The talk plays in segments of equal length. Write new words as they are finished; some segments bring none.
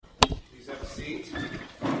seat.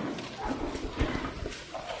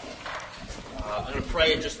 I'm going to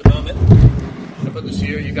pray in just a moment. I'm going to put this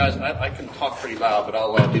here. You guys, I can talk pretty loud, but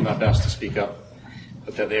I'll do my best to speak up.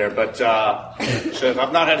 Put that there. But so if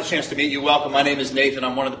I've not had a chance to meet you, welcome. My name is Nathan.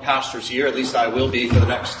 I'm one of the pastors here. At least I will be for the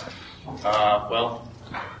next,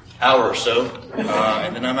 hour or so.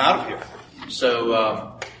 And then I'm out of here.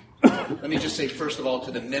 So let me just say, first of all,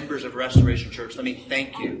 to the members of Restoration Church, let me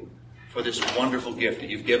thank you for this wonderful gift that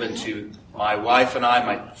you've given to my wife and I,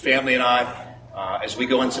 my family and I, as we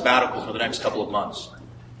go on sabbatical for the next couple of months.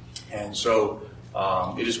 And so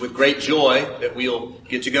it is with great joy that we'll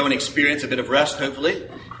get to go and experience a bit of rest, hopefully.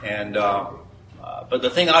 And but the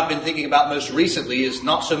thing I've been thinking about most recently is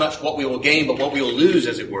not so much what we will gain, but what we will lose,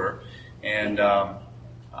 as it were. And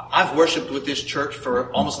I've worshipped with this church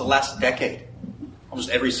for almost the last decade, almost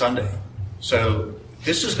every Sunday. So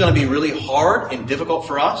this is going to be really hard and difficult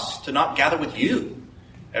for us to not gather with you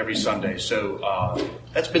every Sunday. So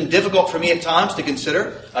that's been difficult for me at times to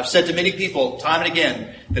consider. I've said to many people time and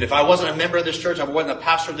again that if I wasn't a member of this church, I wasn't a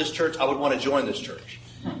pastor of this church, I would want to join this church.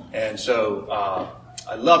 And so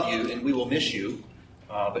I love you and we will miss you,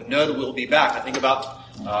 but know that we'll be back. I think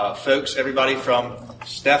about folks, everybody from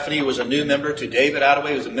Stephanie, who was a new member, to David Attaway,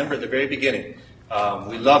 who was a member at the very beginning.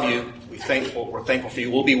 We love you. We're thankful for you.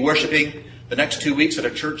 We'll be worshiping the next 2 weeks at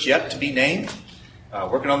a church yet to be named.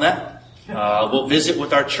 Working on that. We'll visit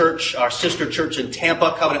with our church, our sister church in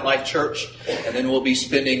Tampa, Covenant Life Church, and then we'll be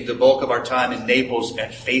spending the bulk of our time in Naples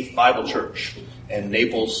at Faith Bible Church in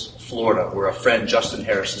Naples, Florida, where a friend, Justin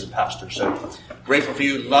Harris, is a pastor. So grateful for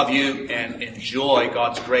you, love you, and enjoy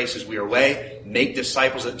God's grace as we are away. Make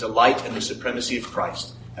disciples that delight in the supremacy of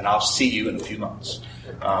Christ. And I'll see you in a few months.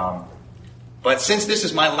 But since this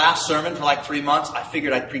is my last sermon for like 3 months, I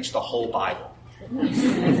figured I'd preach the whole Bible.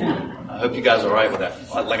 I hope you guys are all right with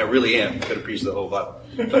that. Like I really am. I could have preached the whole Bible.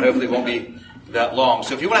 But hopefully it won't be that long.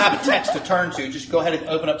 So if you want to have a text to turn to, just go ahead and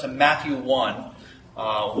open up to Matthew 1.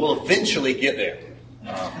 We'll eventually get there.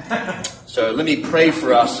 So let me pray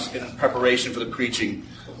for us in preparation for the preaching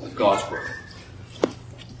of God's Word.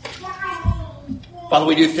 Father,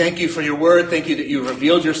 we do thank you for your Word. Thank you that you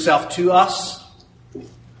revealed yourself to us.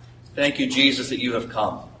 Thank you, Jesus, that you have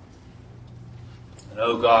come. And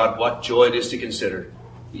oh God, what joy it is to consider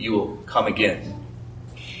that you will come again.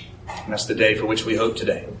 And that's the day for which we hope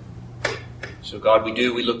today. So God,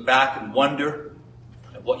 we look back and wonder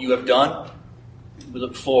at what you have done. We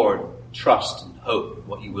look forward, trust and hope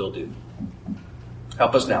what you will do.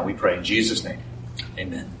 Help us now, we pray in Jesus' name.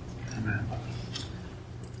 Amen. Amen.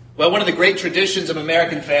 Well, one of the great traditions of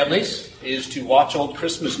American families is to watch old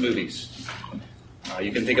Christmas movies.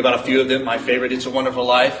 You can think about a few of them. My favorite, It's a Wonderful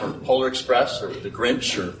Life, or Polar Express, or The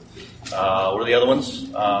Grinch, or what are the other ones?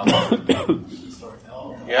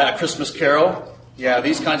 A Christmas Carol. Yeah,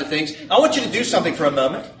 these kinds of things. I want you to do something for a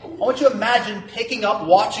moment. I want you to imagine picking up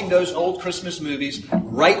watching those old Christmas movies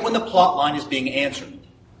right when the plot line is being answered.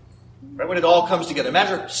 Right when it all comes together.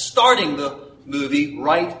 Imagine starting the movie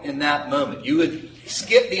right in that moment. You would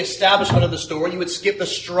skip the establishment of the story. You would skip the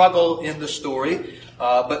struggle in the story.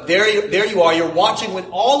 But there you are. You're watching when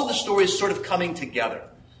all of the story is sort of coming together.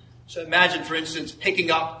 So imagine, for instance, picking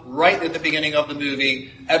up right at the beginning of the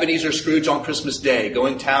movie, Ebenezer Scrooge on Christmas Day,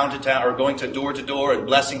 going town to town, or going to door and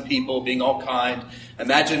blessing people, being all kind.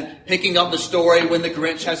 Imagine picking up the story when the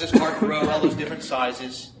Grinch has his heart grow, all those different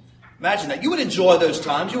sizes. Imagine that. You would enjoy those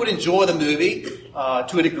times. You would enjoy the movie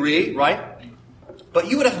to a degree, right? But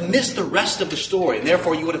you would have missed the rest of the story, and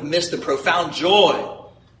therefore you would have missed the profound joy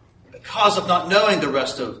because of not knowing the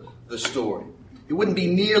rest of the story. It wouldn't be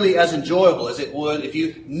nearly as enjoyable as it would if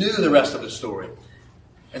you knew the rest of the story.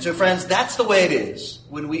 And so, friends, that's the way it is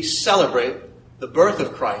when we celebrate the birth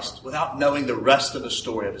of Christ without knowing the rest of the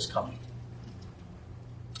story of his coming.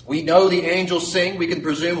 We know the angels sing. We can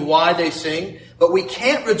presume why they sing. But we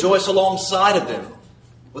can't rejoice alongside of them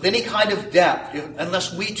with any kind of depth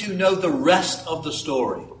unless we too know the rest of the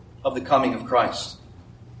story of the coming of Christ.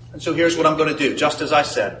 And so here's what I'm going to do. Just as I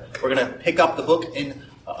said, we're going to pick up the book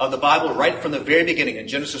of the Bible right from the very beginning in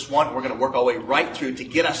Genesis 1. And we're going to work our way right through to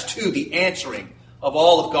get us to the answering of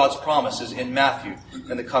all of God's promises in Matthew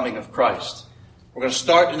and the coming of Christ. We're going to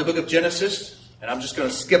start in the book of Genesis, and I'm just going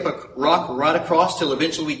to skip a rock right across till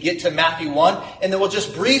eventually we get to Matthew 1. And then we'll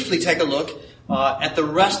just briefly take a look at the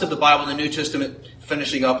rest of the Bible in the New Testament,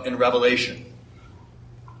 finishing up in Revelation.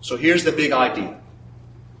 So here's the big idea.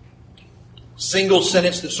 Single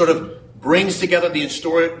sentence that sort of brings together the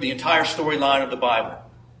entire storyline of the Bible.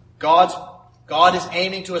 God is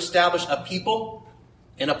aiming to establish a people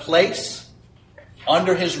in a place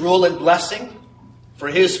under his rule and blessing for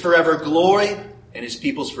his forever glory and his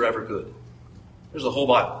people's forever good. There's the whole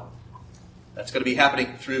Bible. That's going to be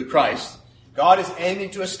happening through Christ. God is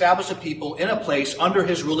aiming to establish a people in a place under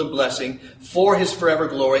his rule and blessing for his forever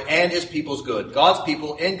glory and his people's good. God's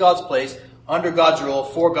people in God's place, under God's rule,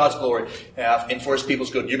 for God's glory, and for his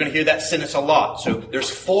people's good. You're going to hear that sentence a lot. So there's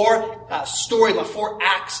four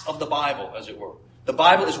acts of the Bible, as it were. The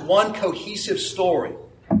Bible is one cohesive story.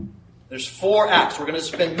 There's 4 acts. We're going to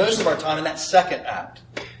spend most of our time in that second act.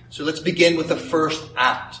 So let's begin with the first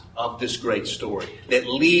act of this great story that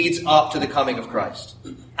leads up to the coming of Christ.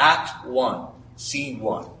 Act 1, Scene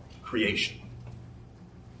 1, creation.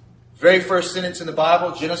 Very first sentence in the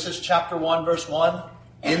Bible, Genesis chapter 1, verse 1.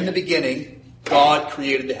 In the beginning, God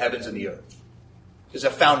created the heavens and the earth. It's a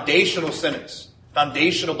foundational sentence,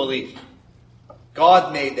 foundational belief.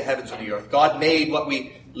 God made the heavens and the earth. God made what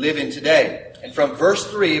we live in today. And from verse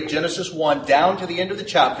 3 of Genesis 1 down to the end of the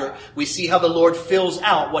chapter, we see how the Lord fills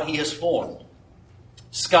out what he has formed.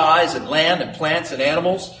 Skies and land and plants and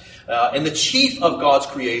animals. And the chief of God's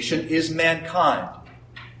creation is mankind.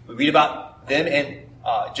 We read about them in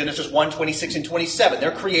Genesis 1, 26 and 27.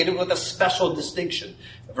 They're created with a special distinction.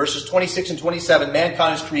 Verses 26 and 27,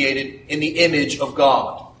 mankind is created in the image of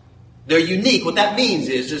God. They're unique. What that means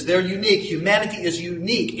is they're unique. Humanity is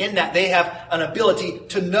unique in that they have an ability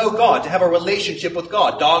to know God, to have a relationship with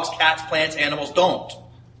God. Dogs, cats, plants, animals don't.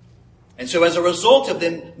 And so as a result of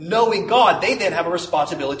them knowing God, they then have a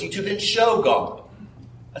responsibility to then show God.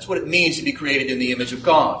 That's what it means to be created in the image of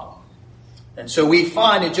God. And so we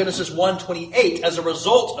find in Genesis 1:28, as a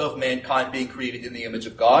result of mankind being created in the image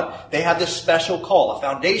of God, they have this special call, a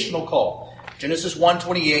foundational call. Genesis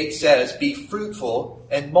 1:28 says, be fruitful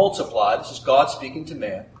and multiply. This is God speaking to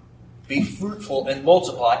man. Be fruitful and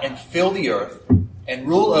multiply and fill the earth and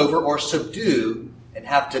rule over or subdue and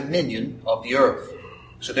have dominion of the earth.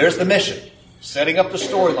 So there's the mission, setting up the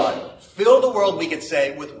storyline. Fill the world, we could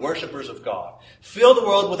say, with worshipers of God. Fill the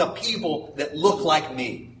world with a people that look like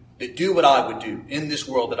me, that do what I would do in this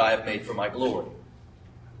world that I have made for my glory.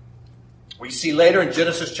 We see later in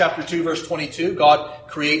Genesis chapter 2, verse 22, God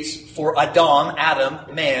creates for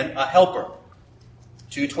Adam, man, a helper.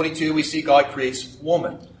 2:22, we see God creates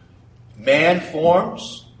woman. Man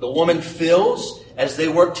forms, the woman fills as they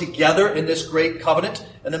work together in this great covenant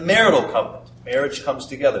and the marital covenant. Marriage comes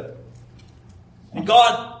together. And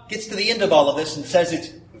God gets to the end of all of this and says it's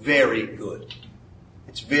very good.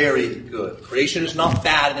 It's very good. Creation is not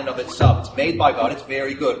bad in and of itself. It's made by God. It's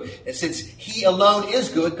very good. And since he alone is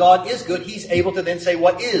good, God is good, he's able to then say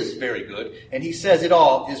what is very good. And he says it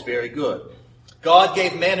all is very good. God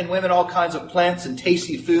gave man and women all kinds of plants and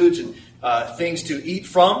tasty foods and things to eat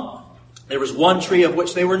from. There was one tree of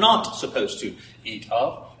which they were not supposed to eat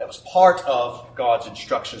of. That was part of God's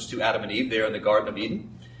instructions to Adam and Eve there in the Garden of Eden.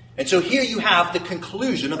 And so here you have the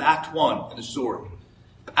conclusion of Act 1 in the story.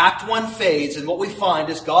 Act 1 fades, and what we find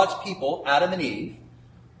is God's people, Adam and Eve,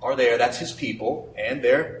 are there. That's his people, and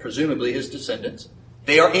they're presumably his descendants.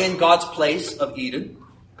 They are in God's place of Eden.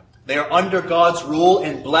 They are under God's rule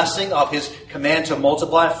and blessing of his command to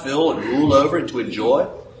multiply, fill, and rule over, and to enjoy.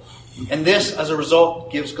 And this, as a result,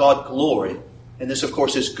 gives God glory. And this, of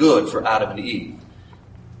course, is good for Adam and Eve.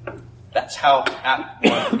 That's how Act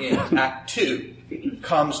 1 ends. Act 2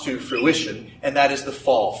 comes to fruition, and that is the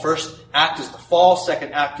fall. First act is the fall,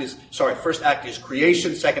 first act is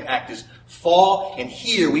creation, second act is fall, and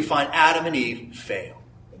here we find Adam and Eve fail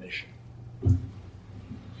the mission.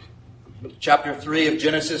 Chapter 3 of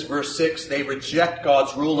Genesis, verse 6, they reject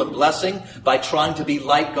God's rule and blessing by trying to be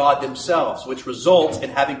like God themselves, which results in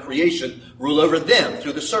having creation rule over them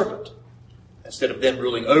through the serpent, instead of them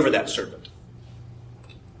ruling over that serpent.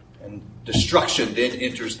 And destruction then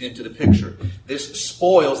enters into the picture. This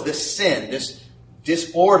spoils, this sin, this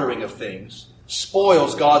disordering of things,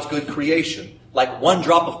 spoils God's good creation. Like one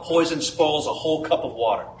drop of poison spoils a whole cup of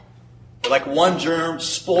water. Or like one germ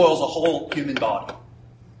spoils a whole human body.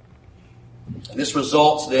 And this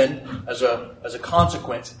results then, as a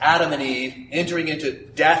consequence, Adam and Eve entering into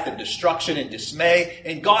death and destruction and dismay,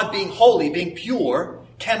 and God being holy, being pure,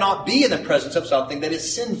 cannot be in the presence of something that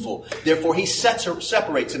is sinful. Therefore, he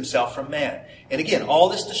separates himself from man. And again, all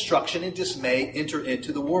this destruction and dismay enter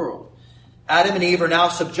into the world. Adam and Eve are now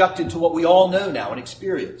subjected to what we all know now and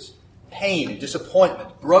experience. Pain and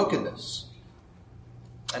disappointment, brokenness.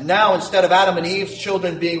 And now, instead of Adam and Eve's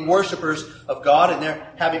children being worshipers of God, and they're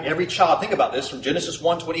having every child, think about this, from Genesis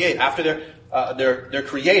 1:28, after they're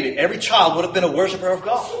created, every child would have been a worshiper of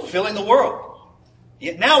God, filling the world.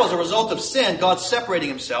 Yet now, as a result of sin, God's separating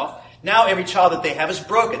himself. Now every child that they have is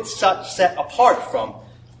broken, set apart from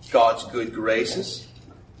God's good graces.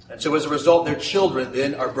 And so as a result, their children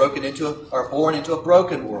then are born into a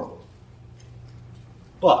broken world.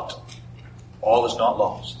 But all is not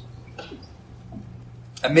lost.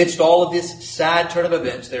 Amidst all of this sad turn of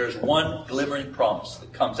events, there is one glimmering promise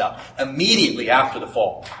that comes out immediately after the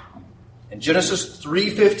fall. In Genesis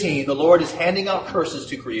 3:15, the Lord is handing out curses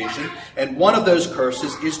to creation, and one of those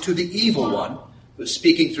curses is to the evil one who is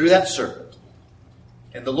speaking through that serpent.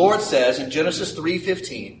 And the Lord says in Genesis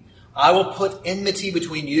 3:15, I will put enmity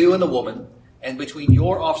between you and the woman, and between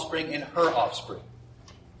your offspring and her offspring.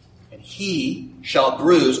 And he shall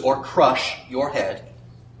bruise or crush your head,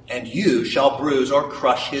 and you shall bruise or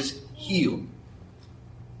crush his heel.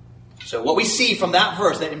 So what we see from that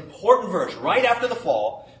verse, that important verse, right after the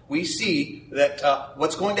fall, we see that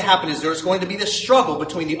what's going to happen is there's going to be this struggle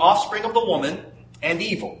between the offspring of the woman and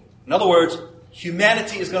evil. In other words,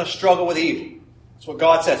 humanity is going to struggle with evil. That's what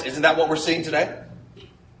God says. Isn't that what we're seeing today?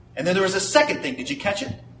 And then there was a second thing. Did you catch it?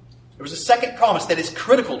 There was a second promise that is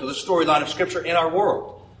critical to the storyline of Scripture in our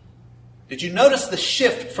world. Did you notice the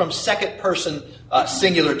shift from second person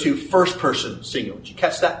singular to first person singular? Did you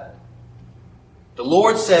catch that? The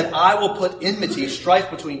Lord said, I will put enmity,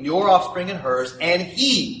 strife between your offspring and hers, and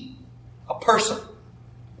he, a person,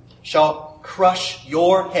 shall crush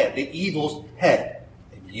your head, the evil's head,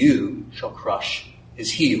 and you shall crush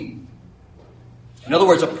his heel. In other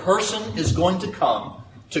words, a person is going to come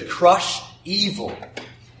to crush evil.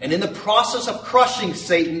 And in the process of crushing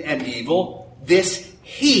Satan and evil, this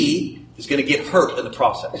he is going to get hurt in the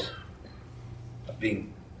process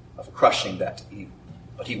of crushing that evil.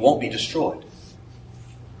 But he won't be destroyed.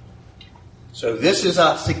 So this is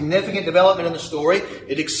a significant development in the story.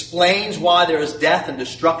 It explains why there is death and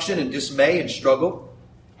destruction and dismay and struggle.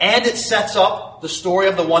 And it sets up the story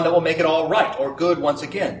of the one that will make it all right or good once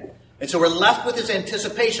again. And so we're left with this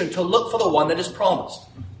anticipation to look for the one that is promised.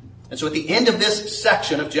 And so at the end of this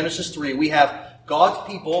section of Genesis 3, we have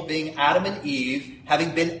God's people, being Adam and Eve,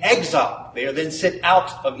 having been exiled. They are then sent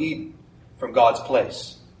out of Eden from God's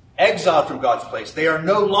place. Exiled from God's place. They are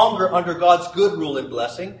no longer under God's good rule and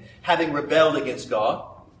blessing, having rebelled against God.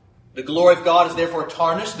 The glory of God is therefore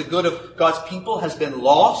tarnished. The good of God's people has been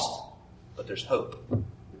lost. But there's hope.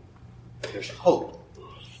 There's hope.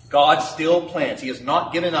 God still plans. He has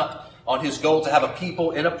not given up on his goal to have a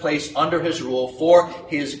people in a place under his rule for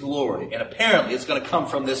his glory. And apparently it's going to come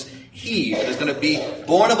from this he that is going to be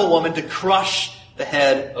born of a woman to crush the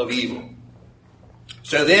head of evil.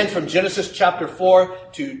 So then from Genesis chapter 4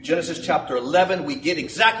 to Genesis chapter 11, we get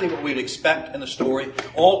exactly what we'd expect in the story.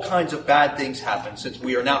 All kinds of bad things happen since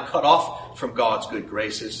we are now cut off from God's good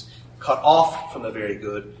graces, cut off from the very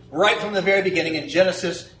good. Right from the very beginning in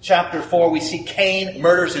Genesis chapter 4, we see Cain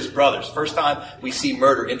murders his brothers. First time we see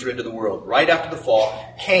murder enter into the world. Right after the fall,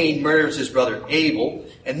 Cain murders his brother Abel.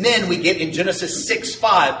 And then we get in Genesis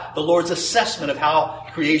 6:5, the Lord's assessment of how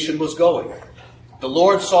creation was going. The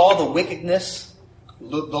Lord saw that wickedness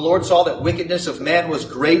of man was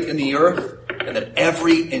great in the earth, and that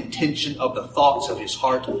every intention of the thoughts of his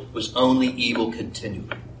heart was only evil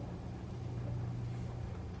continually.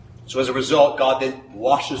 So as a result, God then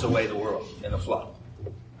washes away the world in the flood.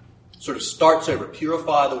 Sort of starts over,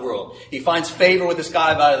 purify the world. He finds favor with this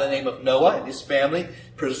guy by the name of Noah and his family,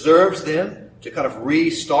 preserves them to kind of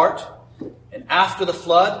restart. And after the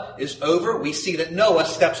flood is over, we see that Noah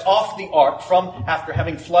steps off the ark from after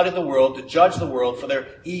having flooded the world to judge the world for their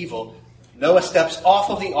evil. Noah steps off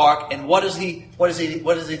of the ark, and what is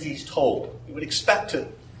it he's told? You would expect to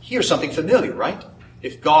hear something familiar, right?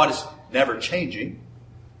 If God is never changing.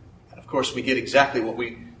 And of course, we get exactly what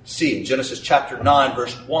we see in Genesis chapter 9,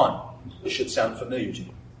 verse 1. This should sound familiar to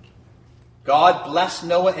you. God blessed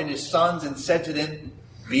Noah and his sons and said to them,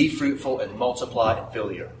 "Be fruitful and multiply and fill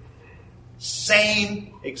the earth."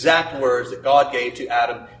 Same exact words that God gave to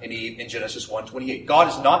Adam and Eve in Genesis 1:28. God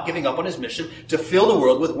is not giving up on his mission to fill the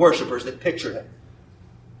world with worshipers that picture him.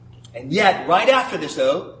 And yet, right after this,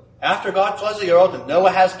 though, after God floods the earth and Noah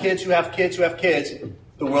has kids who have kids who have kids,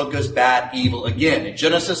 the world goes bad, evil again. In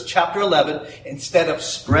Genesis chapter 11, instead of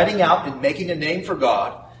spreading out and making a name for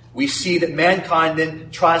God, we see that mankind then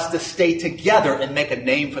tries to stay together and make a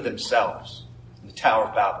name for themselves in the Tower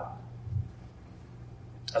of Babel.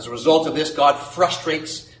 As a result of this, God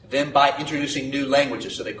frustrates them by introducing new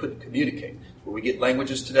languages so they couldn't communicate. Where we get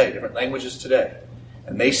languages today, different languages today.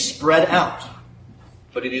 And they spread out.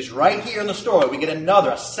 But it is right here in the story we get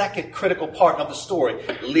a second critical part of the story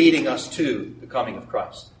leading us to the coming of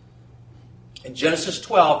Christ. In Genesis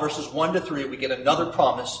 12, verses 1 to 3, we get another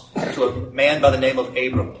promise to a man by the name of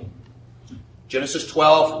Abram. Genesis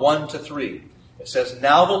 12, 1 to 3. It says,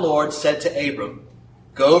 "Now the Lord said to Abram,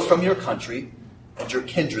 'Go from your country and your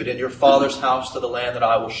kindred and your father's house to the land that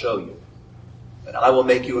I will show you. And I will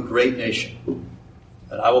make you a great nation.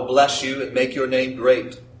 And I will bless you and make your name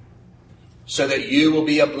great, so that you will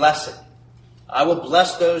be a blessing. I will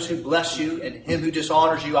bless those who bless you, and him who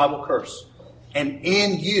dishonors you I will curse. And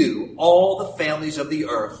in you all the families of the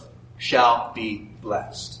earth shall be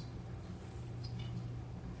blessed.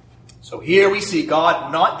 So here we see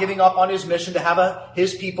God not giving up on his mission to have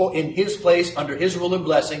his people in his place under his rule and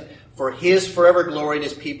blessing for his forever glory and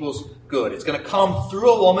his people's good. It's going to come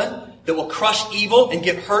through a woman that will crush evil and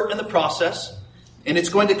get hurt in the process. And it's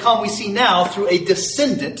going to come, we see now, through a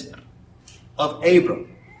descendant of Abram.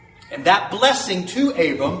 And that blessing to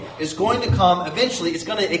Abram is going to come eventually. It's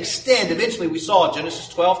going to extend, eventually we saw in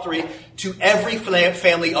Genesis 12:3, to every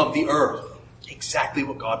family of the earth. Exactly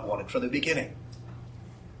what God wanted from the beginning.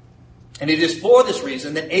 And it is for this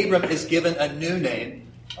reason that Abram is given a new name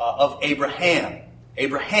of Abraham.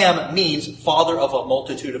 Abraham means father of a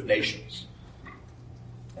multitude of nations.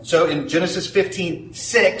 And so in Genesis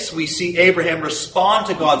 15:6, we see Abraham respond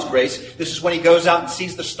to God's grace. This is when he goes out and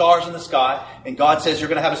sees the stars in the sky. And God says,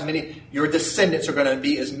 your descendants are going to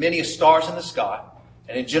be as many as stars in the sky.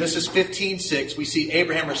 And in Genesis 15:6, we see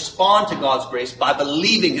Abraham respond to God's grace by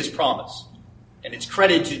believing his promise. And it's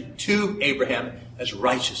credited to Abraham as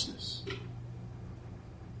righteousness.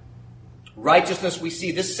 Righteousness, we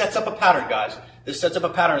see, this sets up a pattern, guys. This sets up a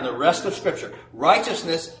pattern in the rest of Scripture.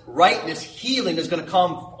 Righteousness, rightness, healing is going to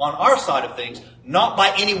come on our side of things, not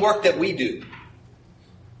by any work that we do.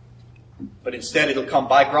 But instead it'll come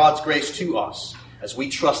by God's grace to us as we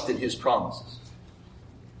trust in his promises.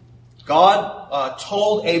 God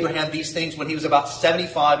told Abraham these things when he was about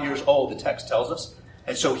 75 years old, the text tells us.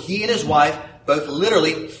 And so he and his wife both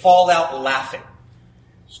literally fall out laughing.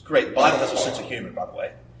 It's great. The Bible has a sense of humor, by the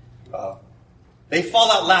way. They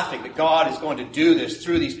fall out laughing that God is going to do this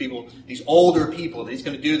through these people, these older people, that he's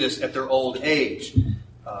going to do this at their old age.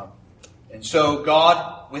 And so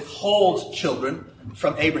God withholds children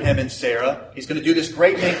from Abraham and Sarah. He's going to do this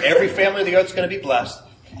great thing. Every family of the earth is going to be blessed.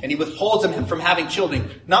 And he withholds them from having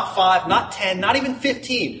children. Not 5, not 10, not even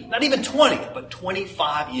 15, not even 20, but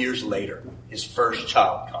 25 years later, his first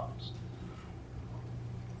child comes.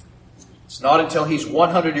 It's not until he's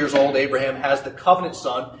 100 years old, Abraham has the covenant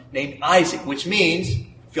son named Isaac, which means,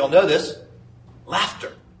 if y'all know this,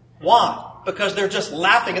 laughter. Why? Because they're just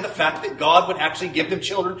laughing at the fact that God would actually give them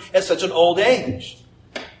children at such an old age.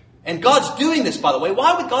 And God's doing this, by the way.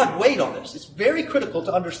 Why would God wait on this? It's very critical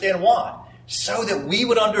to understand why. So that we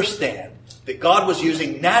would understand that God was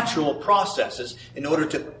using natural processes in order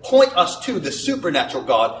to point us to the supernatural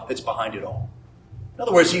God that's behind it all. In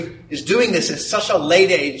other words, he is doing this at such a late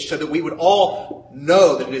age so that we would all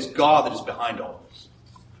know that it is God that is behind all this.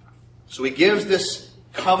 So he gives this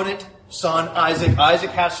covenant son, Isaac. Isaac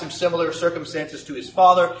has some similar circumstances to his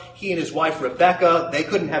father. He and his wife, Rebekah, they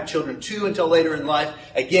couldn't have children too until later in life.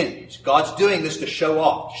 Again, God's doing this to show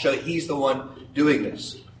off, to show that he's the one doing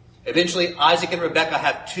this. Eventually, Isaac and Rebekah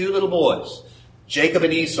have 2 little boys, Jacob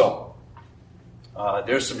and Esau.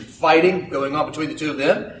 There's some fighting going on between the 2 of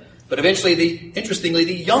them. But eventually, interestingly,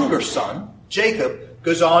 the younger son, Jacob,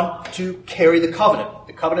 goes on to carry the covenant.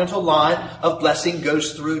 The covenantal line of blessing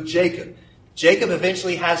goes through Jacob. Jacob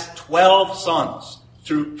eventually has 12 sons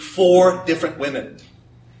through 4 different women.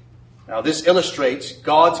 Now, this illustrates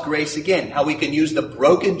God's grace again, how we can use the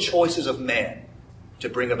broken choices of man to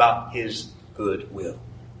bring about his good will.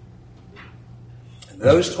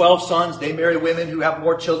 Those 12 sons, they marry women who have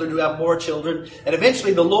more children, And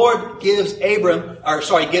eventually the Lord gives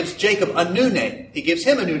Jacob a new name. He gives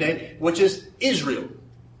him a new name, which is Israel.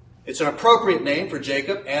 It's an appropriate name for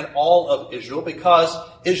Jacob and all of Israel because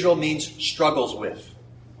Israel means struggles with.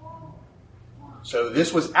 So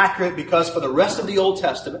this was accurate because for the rest of the Old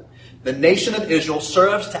Testament, the nation of Israel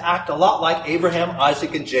serves to act a lot like Abraham,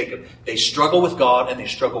 Isaac, and Jacob. They struggle with God and they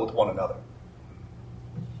struggle with one another.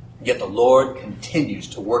 Yet the Lord continues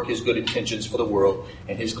to work his good intentions for the world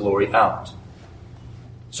and his glory out.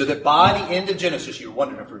 So that by the end of Genesis, you were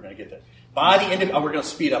wondering if we were going to get that. We're going to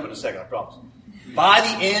speed up in a second, I promise. By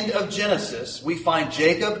the end of Genesis, we find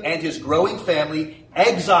Jacob and his growing family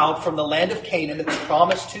exiled from the land of Canaan that was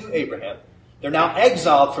promised to Abraham. They're now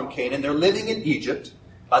exiled from Canaan. They're living in Egypt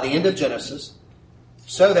by the end of Genesis.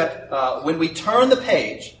 So that when we turn the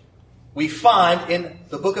page, we find in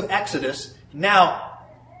the book of Exodus, now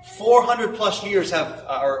 400 plus years have,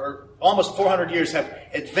 or almost 400 years have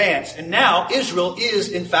advanced. And now Israel is,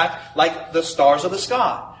 in fact, like the stars of the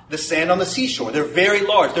sky, the sand on the seashore. They're very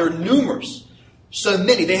large. They're numerous. So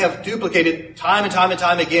many. They have duplicated time and time and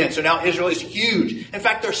time again. So now Israel is huge. In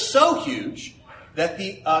fact, they're so huge that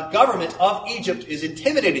the government of Egypt is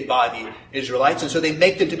intimidated by the Israelites. And so they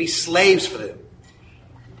make them to be slaves for them.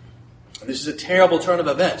 And this is a terrible turn of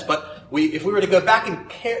events. But If we were to go back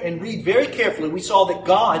and read very carefully, we saw that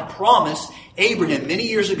God promised Abraham many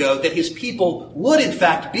years ago that his people would in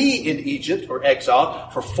fact be in Egypt or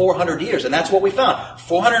exiled for 400 years. And that's what we found.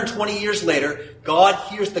 420 years later, God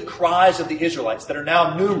hears the cries of the Israelites that are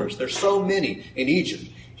now numerous. There's so many in Egypt.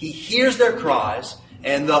 He hears their cries,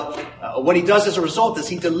 and what he does as a result is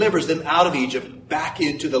he delivers them out of Egypt back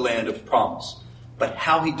into the land of promise. But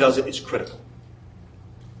how he does it is critical.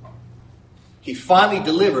 He finally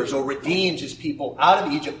delivers or redeems his people out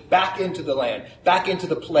of Egypt back into the land, back into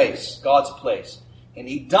the place, God's place. And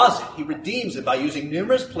he does it. He redeems it by using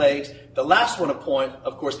numerous plagues. The last one,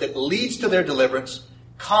 of course, that leads to their deliverance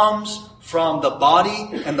comes from the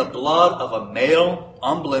body and the blood of a male,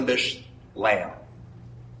 unblemished lamb.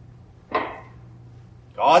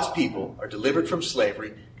 God's people are delivered from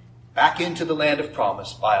slavery back into the land of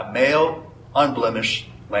promise by a male, unblemished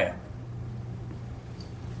lamb.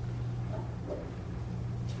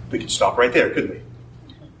 We could stop right there, couldn't we?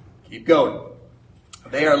 Keep going.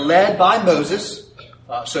 They are led by Moses.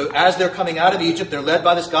 So as they're coming out of Egypt, they're led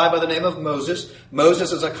by this guy by the name of Moses.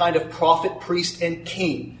 Moses is a kind of prophet, priest, and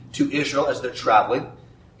king to Israel as they're traveling.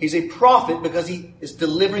 He's a prophet because he is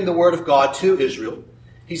delivering the word of God to Israel.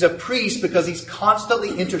 He's a priest because he's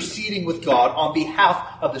constantly interceding with God on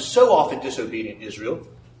behalf of the so often disobedient Israel.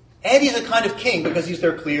 And he's a kind of king because he's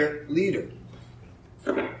their clear leader.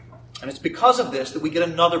 And it's because of this that we get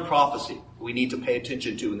another prophecy we need to pay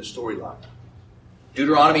attention to in the storyline.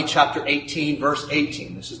 Deuteronomy chapter 18, verse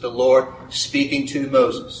 18. This is the Lord speaking to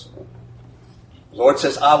Moses. The Lord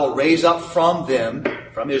says, I will raise up from them,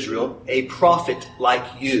 from Israel, a prophet like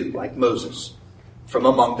you, like Moses, from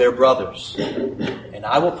among their brothers. And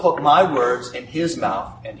I will put my words in his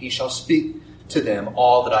mouth, and he shall speak to them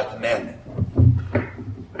all that I command them.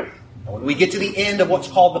 And when we get to the end of what's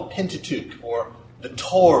called the Pentateuch, or the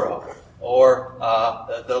Torah, or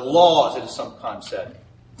the laws, it is sometimes said.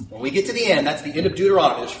 When we get to the end, that's the end of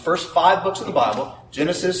Deuteronomy. There's first 5 books of the Bible,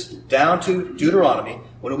 Genesis down to Deuteronomy.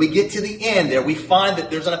 When we get to the end there, we find that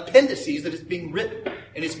there's an appendices that is being written.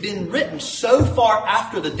 And it's been written so far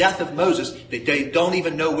after the death of Moses that they don't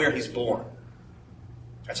even know where he's born.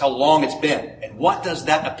 That's how long it's been. And what does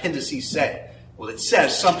that appendices say? Well, it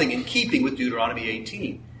says something in keeping with Deuteronomy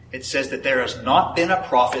 18. It says that there has not been a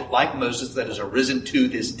prophet like Moses that has arisen to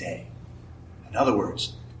this day. In other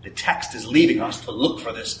words, the text is leading us to look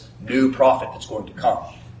for this new prophet that's going to come.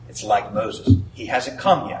 It's like Moses. He hasn't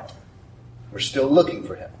come yet. We're still looking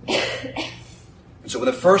for him. And so when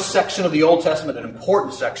the first section of the Old Testament, an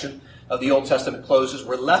important section of the Old Testament closes,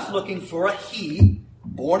 we're left looking for a he,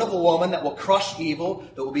 born of a woman, that will crush evil,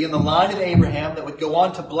 that will be in the line of Abraham, that would go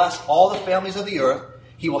on to bless all the families of the earth.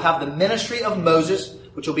 He will have the ministry of Moses,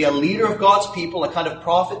 which will be a leader of God's people, a kind of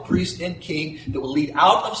prophet, priest, and king that will lead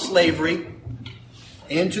out of slavery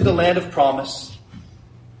into the land of promise.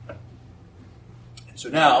 And so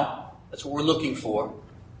now, that's what we're looking for.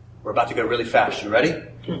 We're about to go really fast. You ready?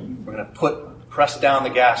 We're going to press down the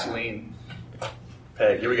gasoline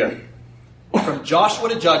peg. Here we go. From Joshua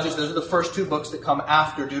to Judges, those are the first 2 books that come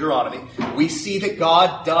after Deuteronomy. We see that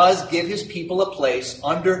God does give his people a place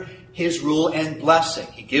under his rule and blessing.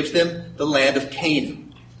 He gives them the land of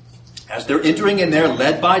Canaan. As they're entering in there,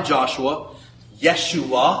 led by Joshua,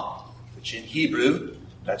 Yeshua, which in Hebrew,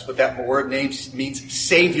 that's what that word name means,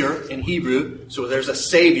 Savior in Hebrew. So there's a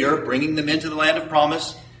Savior bringing them into the land of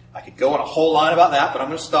promise. I could go on a whole line about that, but I'm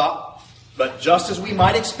going to stop. But just as we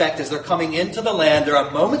might expect, as they're coming into the land, there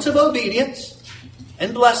are moments of obedience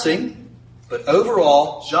and blessing. But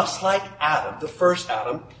overall, just like Adam, the first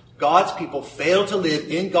Adam, God's people fail to live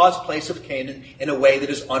in God's place of Canaan in a way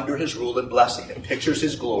that is under his rule and blessing, that pictures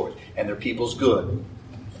his glory and their people's good.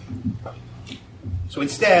 So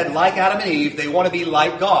instead, like Adam and Eve, they want to be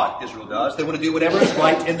like God, Israel does. They want to do whatever is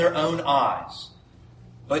right in their own eyes.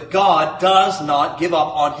 But God does not give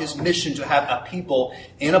up on his mission to have a people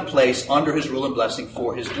in a place under his rule and blessing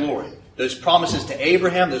for his glory. Those promises to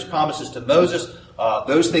Abraham, those promises to Moses,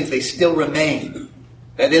 those things, they still remain.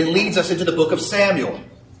 That then leads us into the book of Samuel,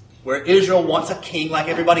 where Israel wants a king like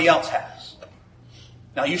everybody else has.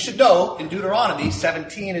 Now you should know, in Deuteronomy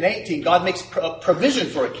 17 and 18, God makes provision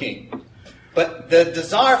for a king. But the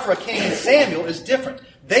desire for a king in Samuel is different.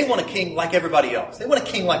 They want a king like everybody else. They want a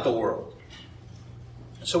king like the world.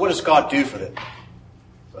 So what does God do for them?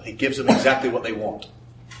 Well, he gives them exactly what they want.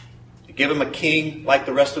 He gives them a king like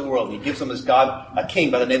the rest of the world. He gives them a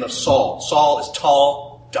king by the name of Saul. Saul is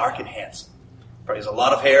tall, dark, and handsome. He has a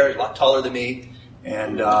lot of hair. He's a lot taller than me.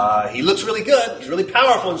 And he looks really good. He's really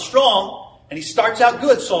powerful and strong. And he starts out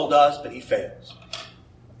good, Saul does, but he fails.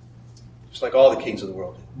 Just like all the kings of the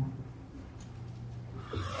world do.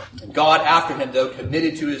 And God, after him, though,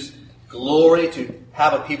 committed to his glory to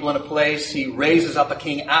have a people in a place, he raises up a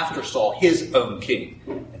king after Saul, his own king.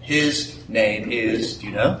 And his name is, do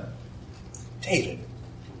you know? David.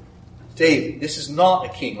 David. This is not a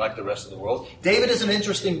king like the rest of the world. David is an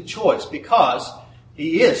interesting choice because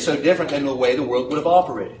he is so different than the way the world would have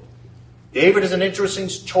operated. David is an interesting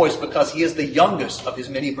choice because he is the youngest of his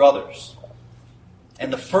many brothers.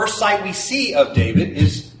 And the first sight we see of David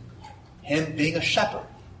is him being a shepherd.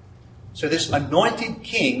 So this anointed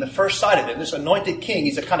king, the first sight of him, this anointed king,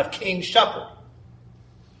 he's a kind of king shepherd.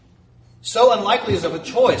 So unlikely as of a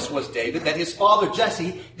choice was David that his father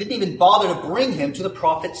Jesse didn't even bother to bring him to the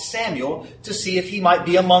prophet Samuel to see if he might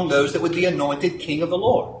be among those that would be anointed king of the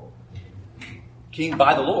Lord. King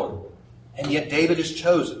by the Lord. And yet David is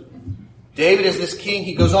chosen. David is this king.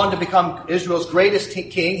 He goes on to become Israel's greatest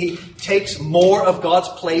king. He takes more of God's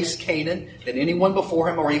place, Canaan, than anyone before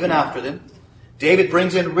him or even after them. David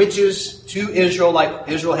brings in riches to Israel like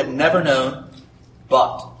Israel had never known.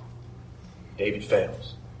 But David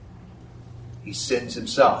fails. He sins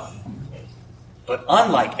himself. But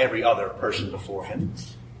unlike every other person before him,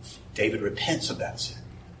 David repents of that sin.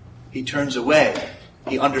 He turns away.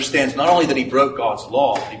 He understands not only that he broke God's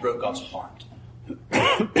law, but he broke God's heart.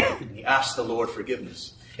 He asked the Lord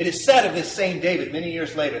forgiveness. It is said of this same David many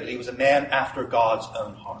years later that he was a man after God's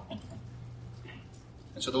own heart.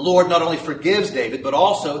 And so the Lord not only forgives David, but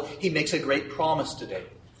also he makes a great promise to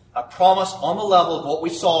David. A promise on the level of what we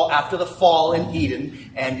saw after the fall in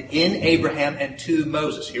Eden and in Abraham and to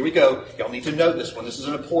Moses. Here we go. Y'all need to note this one. This is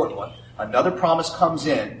an important one. Another promise comes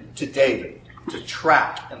in to David to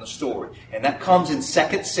track in the story. And that comes in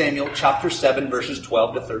 2 Samuel chapter 7, verses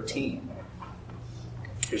 12 to 13.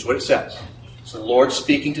 Here's what it says. It's the Lord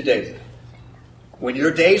speaking to David. When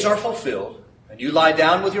your days are fulfilled and you lie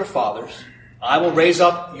down with your fathers, I will raise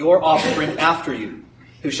up your offspring after you,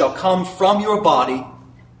 who shall come from your body,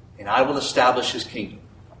 and I will establish his kingdom.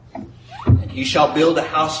 And he shall build a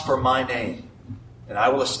house for my name, and I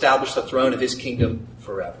will establish the throne of his kingdom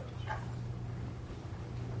forever.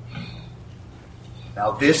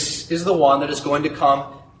 Now this is the one that is going to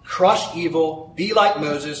come, crush evil, be like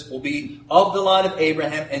Moses, will be of the line of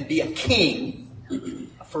Abraham, and be a king,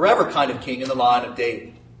 a forever kind of king in the line of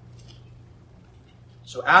David.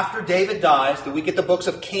 So after David dies, we get the books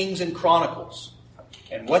of Kings and Chronicles.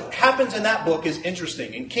 And what happens in that book is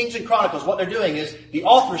interesting. In Kings and Chronicles, what they're doing is the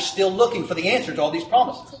author's still looking for the answer to all these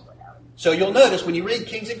promises. So you'll notice when you read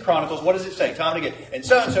Kings and Chronicles, what does it say? Time and again. And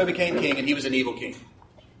so became king, and he was an evil king.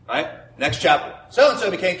 Right? Next chapter.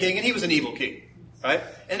 So became king, and he was an evil king. Right?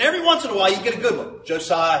 And every once in a while, you get a good one.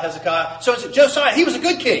 Josiah, Hezekiah. So Josiah, he was a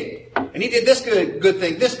good king. And he did this good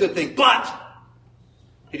thing, but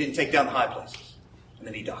he didn't take down the high places. And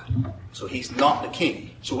then he died. So he's not the king.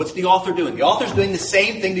 So what's the author doing? The author's doing the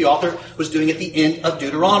same thing the author was doing at the end of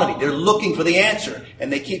Deuteronomy. They're looking for the answer.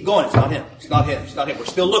 And they keep going. It's not him. It's not him. It's not him. We're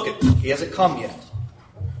still looking. He hasn't come yet.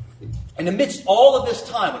 And amidst all of this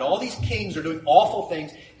time, when all these kings are doing awful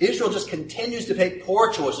things, Israel just continues to make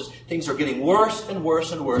poor choices. Things are getting worse and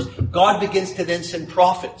worse and worse. God begins to then send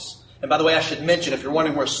prophets. And by the way, I should mention, if you're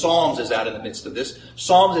wondering where Psalms is at in the midst of this,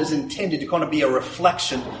 Psalms is intended to kind of be a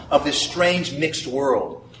reflection of this strange mixed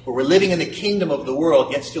world, where we're living in the kingdom of the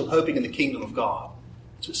world, yet still hoping in the kingdom of God.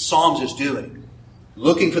 That's what Psalms is doing.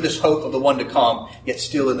 Looking for this hope of the one to come, yet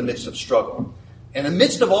still in the midst of struggle. In the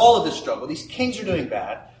midst of all of this struggle, these kings are doing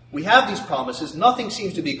bad. We have these promises. Nothing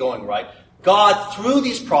seems to be going right. God, through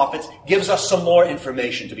these prophets, gives us some more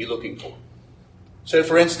information to be looking for. So,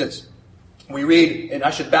 for instance, we read, and I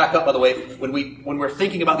should back up, by the way, when we're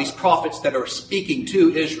thinking about these prophets that are speaking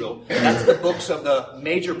to Israel, that's the books of the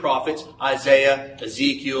major prophets, Isaiah,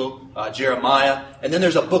 Ezekiel, Jeremiah, and then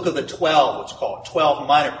there's a book of the 12, it's called, 12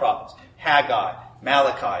 minor prophets, Haggai,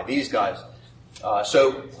 Malachi, these guys.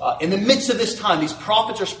 So in the midst of this time, these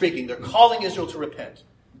prophets are speaking, they're calling Israel to repent.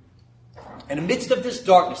 And in the midst of this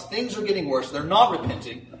darkness, things are getting worse, they're not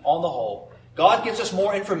repenting, on the whole. God gives us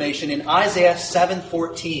more information in Isaiah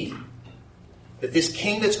 7:14. That this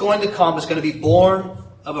king that's going to come is going to be born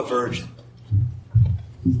of a virgin.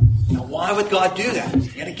 Now, why would God do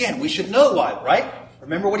that? Yet again, we should know why, right?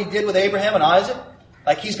 Remember what he did with Abraham and Isaac?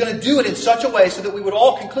 Like, he's going to do it in such a way so that we would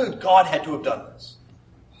all conclude God had to have done this.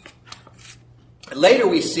 And later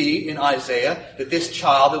we see in Isaiah that this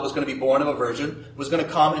child that was going to be born of a virgin was going to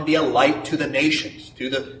come and be a light to the nations, to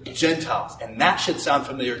the Gentiles. And that should sound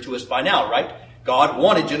familiar to us by now, right? God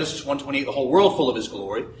wanted, Genesis 1:28, the whole world full of his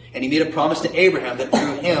glory, and he made a promise to Abraham that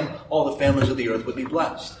through him all the families of the earth would be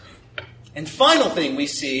blessed. And final thing we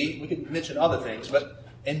see, we could mention other things, but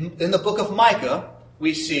in the book of Micah,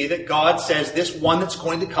 we see that God says this one that's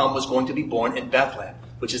going to come was going to be born in Bethlehem,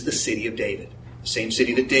 which is the city of David, the same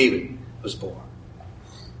city that David was born.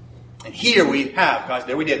 And here we have, guys,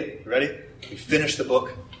 there we did it. You ready? We finished the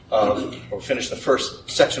book finished the first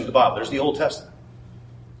section of the Bible. There's the Old Testament.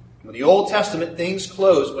 When the Old Testament, things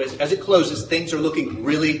close, as it closes, things are looking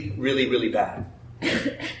really, really, really bad.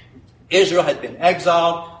 Israel had been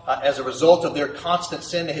exiled as a result of their constant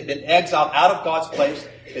sin. They had been exiled out of God's place.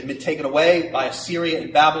 They had been taken away by Assyria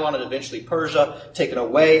and Babylon and eventually Persia, taken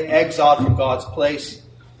away, exiled from God's place.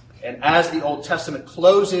 And as the Old Testament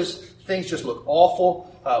closes, things just look awful.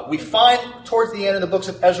 We find towards the end in the books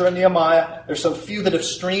of Ezra and Nehemiah, there's some few that have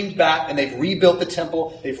streamed back and they've rebuilt the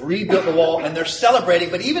temple, they've rebuilt the wall, and they're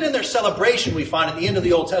celebrating. But even in their celebration, we find at the end of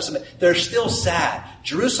the Old Testament, they're still sad.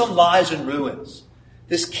 Jerusalem lies in ruins.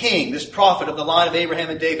 This king, this prophet of the line of Abraham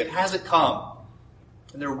and David hasn't come.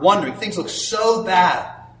 And they're wondering, things look so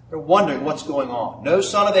bad. They're wondering what's going on. No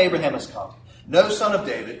son of Abraham has come. No son of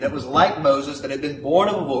David that was like Moses, that had been born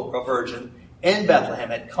of a virgin in Bethlehem,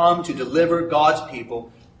 had come to deliver God's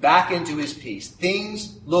people back into his peace.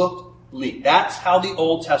 Things looked bleak. That's how the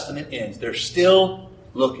Old Testament ends. They're still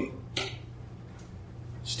looking.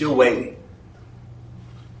 Still waiting.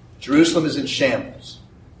 Jerusalem is in shambles.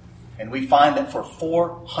 And we find that for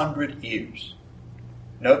 400 years,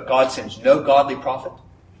 God sends no godly prophet,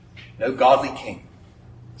 no godly king.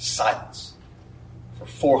 Silence. For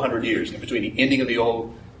 400 years in between the ending of the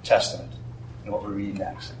Old Testament and what we read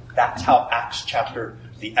next. That's how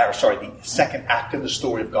the second act of the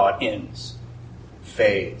story of God ends.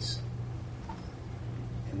 Fades.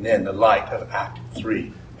 And then the light of Act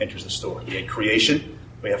 3 enters the story. We had creation,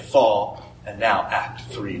 we have fall, and now Act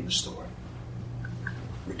 3 in the story.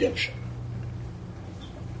 Redemption.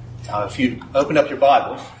 Now, if you open up your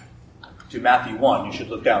Bible to Matthew 1, you should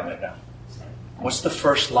look down there now. What's the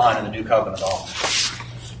first line in the New Covenant all?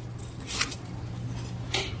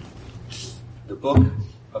 The book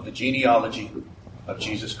of the genealogy of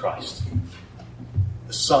Jesus Christ,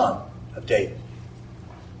 the son of David,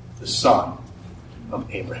 the son of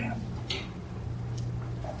Abraham.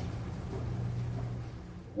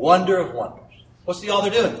 Wonder of wonders. What's the author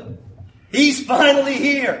doing? He's finally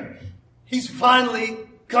here. He's finally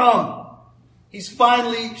come. He's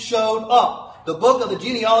finally showed up. The book of the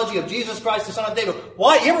genealogy of Jesus Christ, the son of David.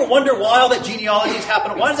 Why? You ever wonder why all that genealogy is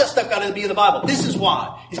happening? Why does that stuff got to be in the Bible? This is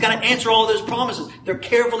why. He's got to answer all of those promises. They're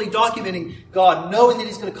carefully documenting God, knowing that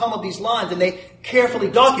he's going to come with these lines, and they carefully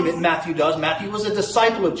document. Matthew does. Matthew was a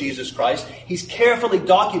disciple of Jesus Christ. He's carefully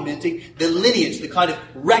documenting the lineage, the kind of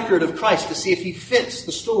record of Christ, to see if he fits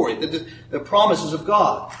the story, the promises of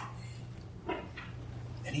God.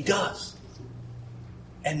 And he does.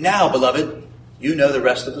 And now, beloved, you know the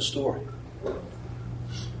rest of the story.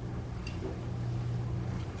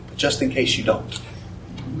 But just in case you don't,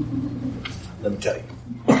 let me tell you.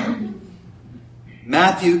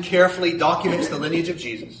 Matthew carefully documents the lineage of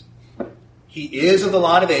Jesus. He is of the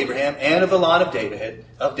line of Abraham and of the line of David.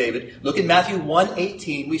 Look in Matthew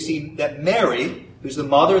 1:18. We see that Mary, who's the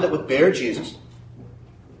mother that would bear Jesus,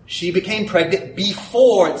 she became pregnant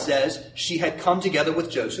before, it says, she had come together with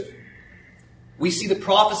Joseph. We see the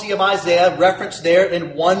prophecy of Isaiah referenced there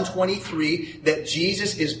in 1:23 that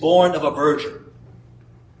Jesus is born of a virgin.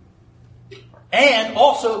 And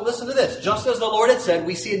also, listen to this, just as the Lord had said,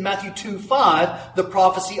 we see in Matthew 2:5 the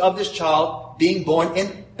prophecy of this child being born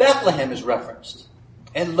in Bethlehem is referenced.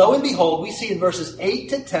 And lo and behold, we see in verses 8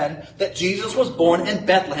 to 10 that Jesus was born in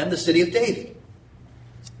Bethlehem, the city of David.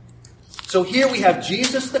 So here we have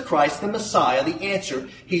Jesus the Christ, the Messiah, the answer.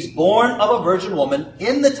 He's born of a virgin woman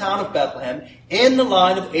in the town of Bethlehem, in the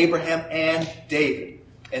line of Abraham and David.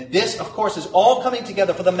 And this, of course, is all coming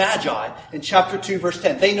together for the Magi in chapter 2, verse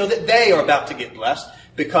 10. They know that they are about to get blessed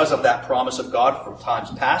because of that promise of God from times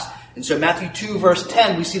past. And so Matthew 2, verse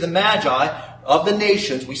 10, we see the Magi of the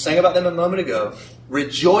nations, we sang about them a moment ago,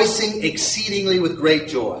 rejoicing exceedingly with great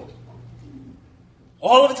joy.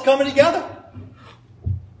 All of it's coming together.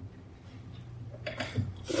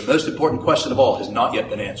 The most important question of all has not yet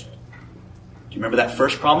been answered. Do you remember that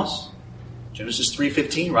first promise? Genesis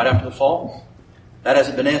 3:15, right after the fall? That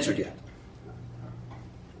hasn't been answered yet.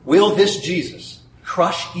 Will this Jesus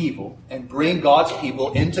crush evil and bring God's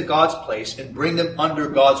people into God's place and bring them under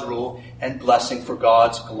God's rule and blessing for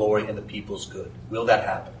God's glory and the people's good? Will that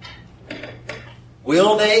happen?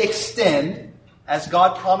 Will they extend, as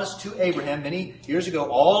God promised to Abraham many years ago,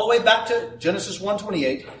 all the way back to Genesis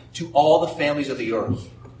 1:28, to all the families of the earth?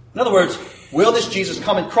 In other words, will this Jesus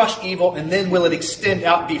come and crush evil, and then will it extend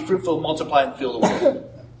out and be fruitful, multiply, and fill the world?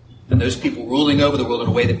 And those people ruling over the world in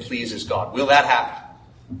a way that pleases God. Will that happen?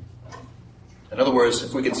 In other words,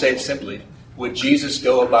 if we can say it simply, would Jesus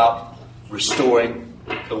go about restoring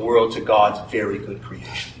the world to God's very good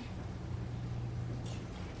creation?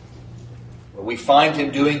 But we find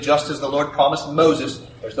him doing just as the Lord promised Moses.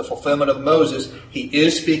 There's the fulfillment of Moses. He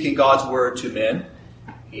is speaking God's word to men.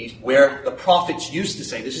 He's where the prophets used to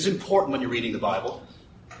say, this is important when you're reading the Bible,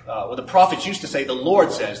 where the prophets used to say, the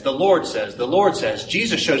Lord says, the Lord says, the Lord says.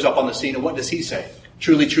 Jesus shows up on the scene, and what does he say?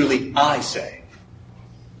 Truly, truly, I say.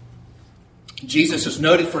 Jesus is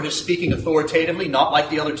noted for his speaking authoritatively, not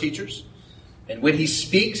like the other teachers. And when he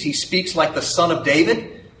speaks like the son of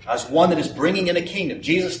David, as one that is bringing in a kingdom.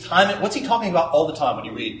 Jesus, what's he talking about all the time when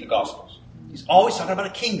you read the Gospels? He's always talking about a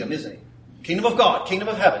kingdom, isn't he? Kingdom of God, kingdom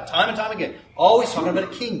of heaven, time and time again. Always talking about a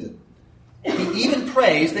kingdom. He even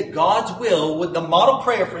prays that God's will, the model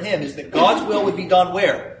prayer for him is that God's will would be done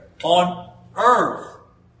where? On earth,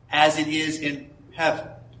 as it is in heaven.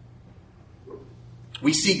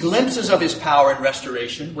 We see glimpses of his power and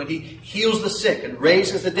restoration when he heals the sick and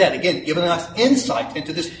raises the dead. Again, giving us insight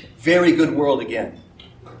into this very good world again.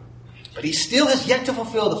 But he still has yet to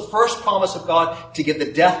fulfill the first promise of God to give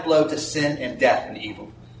the death blow to sin and death and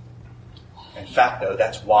evil. In fact, though,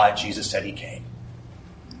 that's why Jesus said he came.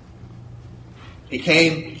 He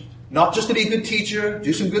came not just to be a good teacher,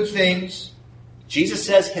 do some good things. Jesus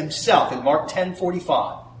says himself in Mark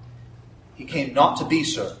 10:45, he came not to be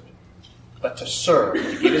served, but to serve,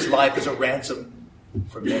 to give his life as a ransom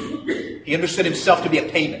for many. He understood himself to be a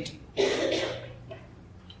payment.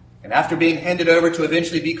 And after being handed over to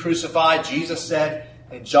eventually be crucified, Jesus said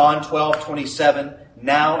in John 12:27,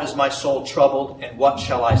 now is my soul troubled, and what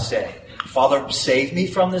shall I say? Father, save me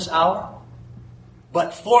from this hour?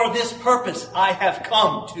 But for this purpose I have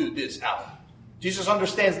come to this hour. Jesus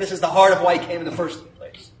understands this is the heart of why he came in the first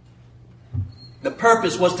place. The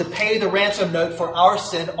purpose was to pay the ransom note for our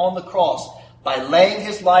sin on the cross by laying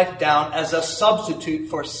his life down as a substitute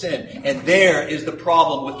for sin. And there is the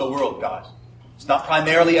problem with the world, guys. It's not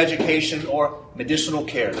primarily education or medicinal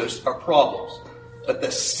care. Those are problems. But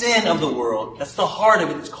the sin of the world, that's the heart of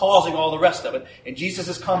it. It's causing all the rest of it. And Jesus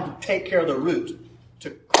has come to take care of the root, to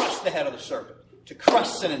crush the head of the serpent, to crush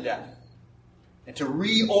sin and death, and to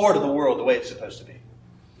reorder the world the way it's supposed to be.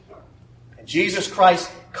 And Jesus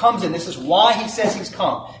Christ comes in. This is why he says he's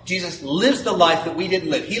come. Jesus lives the life that we didn't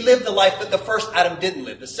live. He lived the life that the first Adam didn't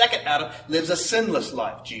live. The second Adam lives a sinless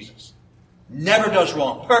life, Jesus. Never does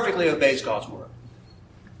wrong. Perfectly obeys God's word.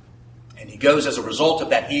 And he goes as a result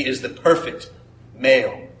of that. He is the perfect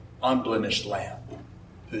male, unblemished lamb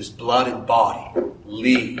whose blood and body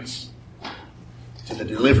leads to the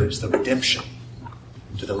deliverance, the redemption,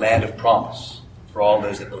 to the land of promise for all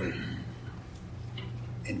those that believe.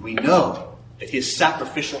 And we know that his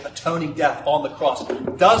sacrificial atoning death on the cross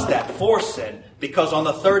does that for sin, because on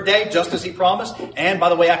the third day, just as he promised, and by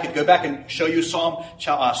the way, I could go back and show you Psalm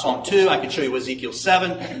 2, I could show you Ezekiel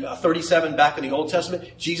 37 back in the Old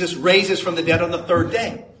Testament, Jesus raises from the dead on the third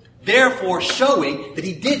day. Therefore, showing that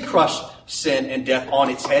he did crush sin and death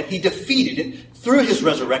on its head. He defeated it through his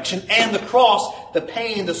resurrection, and the cross, the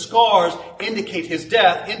pain, the scars indicate his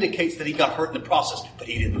death, indicates that he got hurt in the process, but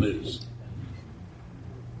he didn't lose.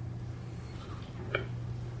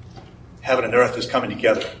 Heaven and earth is coming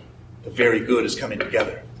together. The very good is coming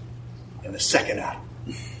together. And the second Adam,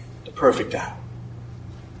 the perfect Adam,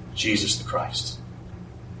 Jesus the Christ.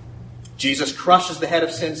 Jesus crushes the head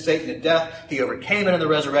of sin, Satan, and death. He overcame it in the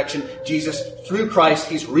resurrection. Jesus, through Christ,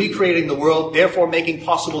 he's recreating the world, therefore making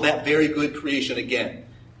possible that very good creation again.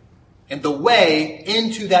 And the way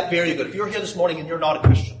into that very good. If you're here this morning and you're not a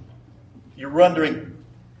Christian, you're wondering,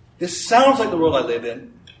 this sounds like the world I live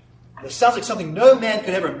in. This sounds like something no man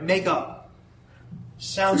could ever make up. It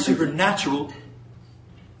sounds supernatural.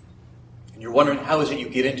 And you're wondering, how is it you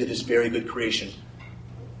get into this very good creation?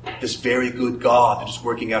 This very good God that is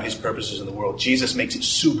working out his purposes in the world. Jesus makes it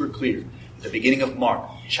super clear. At the beginning of Mark,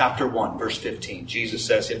 chapter 1, verse 15, Jesus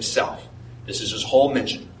says himself, this is his whole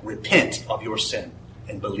mention, repent of your sin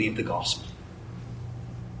and believe the gospel.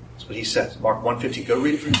 That's what he says. Mark 1:15. Go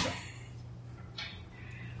read it for yourself.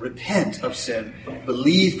 Repent of sin,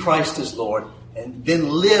 believe Christ is Lord, and then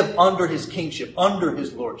live under his kingship, under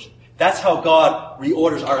his lordship. That's how God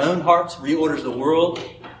reorders our own hearts, reorders the world.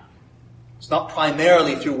 It's not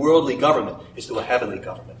primarily through worldly government. It's through a heavenly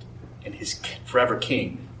government and his forever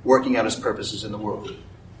king working out his purposes in the world.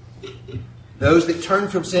 Those that turn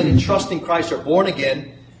from sin and trust in Christ are born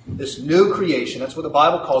again. This new creation, that's what the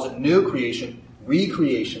Bible calls it, new creation,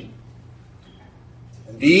 recreation.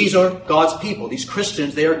 And these are God's people. These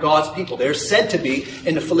Christians, they are God's people. They are said to be,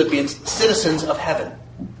 in the Philippians, citizens of heaven,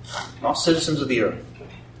 not citizens of the earth.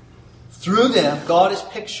 Through them, God is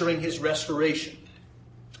picturing his restoration.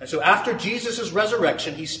 And so after Jesus'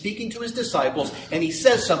 resurrection, he's speaking to his disciples, and he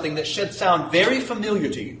says something that should sound very familiar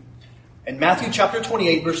to you. In Matthew chapter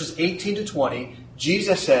 28, verses 18 to 20,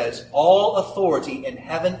 Jesus says, all authority in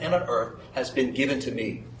heaven and on earth has been given to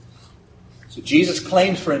me. So Jesus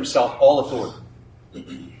claims for himself all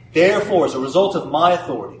authority. Therefore, as a result of my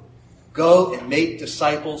authority, go and make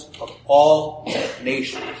disciples of all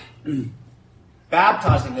nations.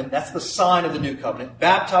 Baptizing them, that's the sign of the new covenant.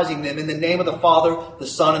 Baptizing them in the name of the Father, the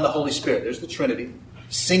Son, and the Holy Spirit. There's the Trinity.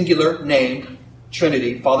 Singular name,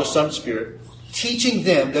 Trinity, Father, Son, and Spirit. Teaching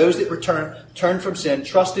them, those that turn from sin,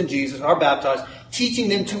 trust in Jesus, are baptized, teaching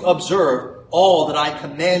them to observe all that I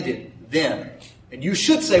commanded them. And you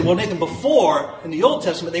should say, well, Nathan, before, in the Old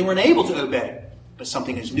Testament, they weren't able to obey. But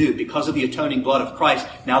something is new. Because of the atoning blood of Christ,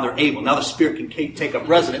 now they're able. Now the Spirit can take up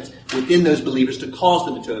residence within those believers to cause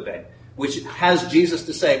them to obey. Which has Jesus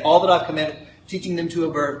to say, all that I've commanded, teaching them to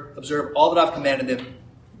observe all that I've commanded them.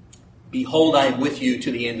 Behold, I am with you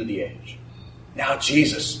to the end of the age. Now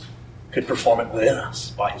Jesus could perform it within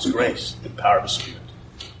us by his grace and power of the Spirit.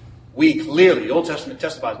 We clearly, the Old Testament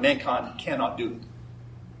testifies, mankind cannot do it.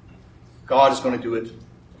 God is going to do it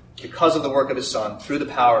because of the work of his Son, through the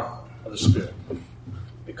power of the Spirit.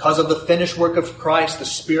 Because of the finished work of Christ, the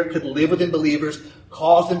Spirit could live within believers,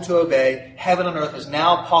 cause them to obey. Heaven and earth is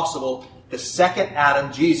now possible. The second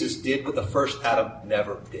Adam, Jesus, did what the first Adam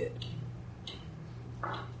never did.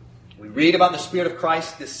 We read about the Spirit of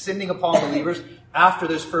Christ descending upon believers after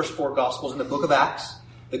those first four Gospels in the book of Acts.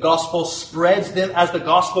 The Gospel spreads them. As the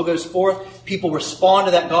Gospel goes forth, people respond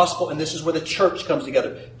to that Gospel, and this is where the church comes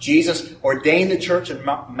together. Jesus ordained the church in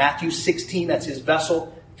Matthew 16. That's his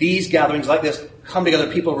vessel. These gatherings like this come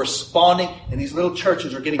together. People are responding, and these little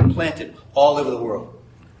churches are getting planted all over the world.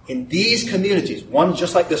 In these communities, one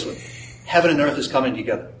just like this one, heaven and earth is coming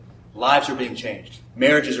together. Lives are being changed.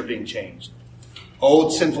 Marriages are being changed.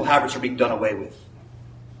 Old sinful habits are being done away with.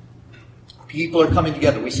 People are coming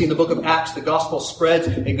together. We see in the book of Acts, the gospel spreads.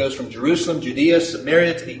 It goes from Jerusalem, Judea,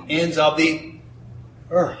 Samaria, to the ends of the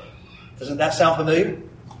earth. Doesn't that sound familiar?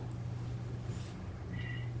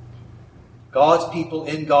 God's people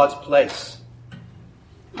in God's place.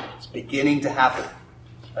 It's beginning to happen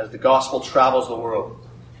as the gospel travels the world.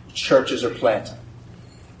 Churches are planted.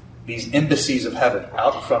 These embassies of heaven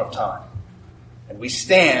out in front of time. And we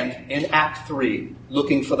stand in Act 3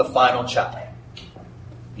 looking for the final chapter.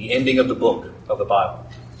 The ending of the book of the Bible.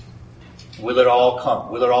 Will it all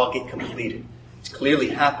come? Will it all get completed? It's clearly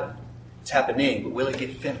happened. It's happening, but will it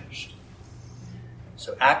get finished?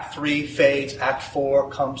 So Act 3 fades. Act 4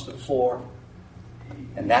 comes to the fore.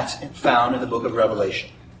 And that's found in the book of Revelation,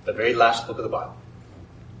 the very last book of the Bible.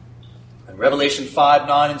 In Revelation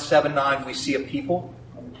 5:9 and 7:9, we see a people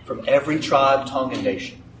from every tribe, tongue, and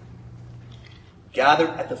nation gathered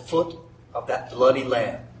at the foot of that bloody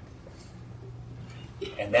lamb.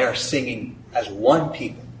 And they are singing as one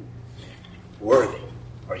people, worthy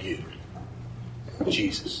are you,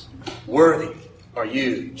 Jesus. Worthy are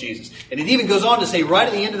you, Jesus. And it even goes on to say right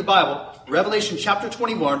at the end of the Bible, Revelation chapter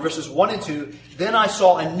 21, verses 1 and 2, then I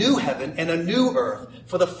saw a new heaven and a new earth,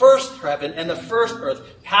 for the first heaven and the first earth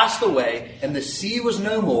passed away, and the sea was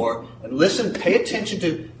no more. And listen, pay attention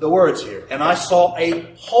to the words here. And I saw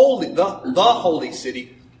the holy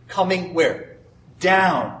city coming where?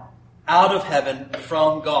 Down out of heaven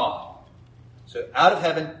from God. So out of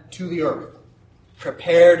heaven to the earth,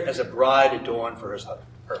 prepared as a bride adorned for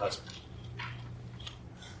her husband.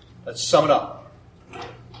 Let's sum it up.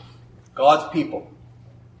 God's people,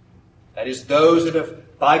 that is those that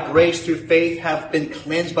have, by grace through faith, have been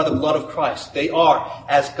cleansed by the blood of Christ. They are,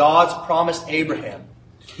 as God's promised Abraham,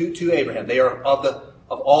 to Abraham, they are of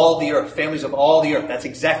all the earth, families of all the earth. That's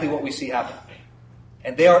exactly what we see happen.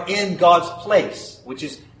 And they are in God's place, which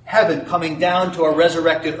is heaven coming down to a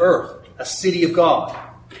resurrected earth, a city of God.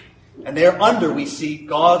 And there under we see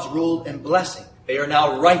God's rule and blessing. They are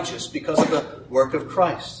now righteous because of the work of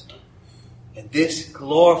Christ. And this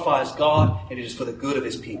glorifies God, and it is for the good of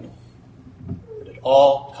his people. But it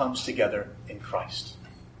all comes together in Christ.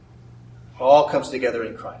 It all comes together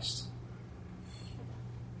in Christ.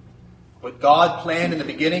 What God planned in the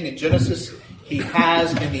beginning in Genesis, he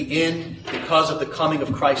has in the end because of the coming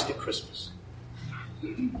of Christ at Christmas.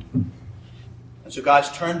 And so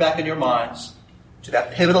guys, turn back in your minds to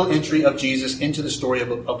that pivotal entry of Jesus into the story of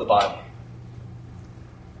the Bible.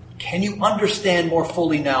 Can you understand more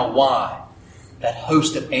fully now why that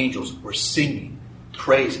host of angels were singing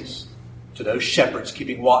praises to those shepherds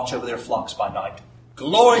keeping watch over their flocks by night?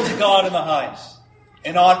 Glory to God in the highest,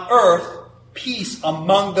 and on earth peace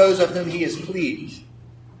among those of whom he is pleased.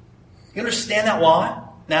 You understand that why?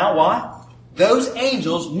 Now why? Those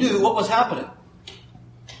angels knew what was happening.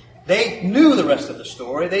 They knew the rest of the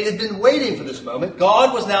story. They had been waiting for this moment.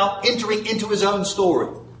 God was now entering into his own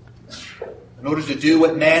story. in order to do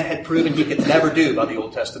what man had proven he could never do by the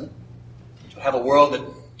Old Testament, to have a world that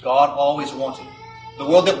God always wanted, the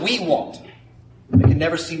world that we want, but can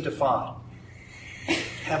never seem to find.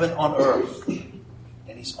 Heaven on earth.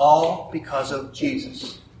 And it's all because of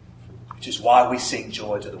Jesus, which is why we sing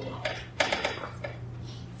joy to the world.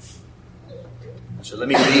 So let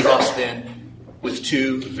me leave us then with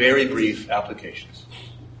two very brief applications.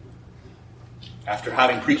 After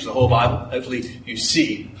having preached the whole Bible, hopefully you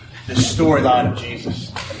see the storyline of Jesus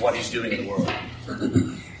and what he's doing in the world.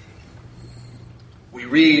 We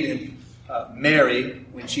read in Mary,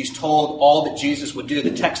 when she's told all that Jesus would do,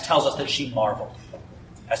 the text tells us that she marveled.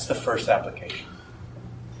 That's the first application.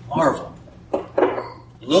 Marvel.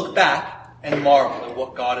 Look back and marvel at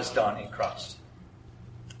what God has done in Christ.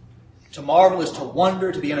 To marvel is to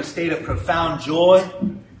wonder, to be in a state of profound joy.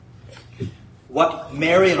 What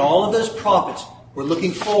Mary and all of those prophets were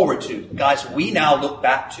looking forward to, guys, we now look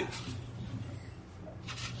back to.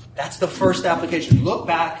 That's the first application. Look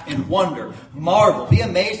back and wonder. Marvel. Be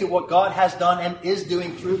amazed at what God has done and is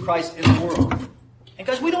doing through Christ in the world. And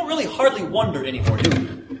guys, we don't really hardly wonder anymore, do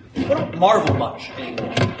we? We don't marvel much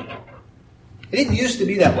anymore. It didn't used to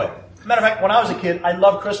be that way. As a matter of fact, when I was a kid, I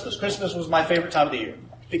loved Christmas. Christmas was my favorite time of the year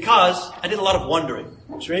because I did a lot of wondering.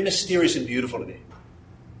 It's very mysterious and beautiful to me.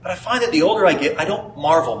 But I find that the older I get, I don't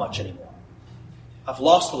marvel much anymore. I've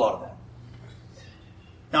lost a lot of that.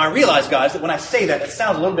 Now, I realize, guys, that when I say that, it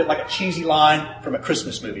sounds a little bit like a cheesy line from a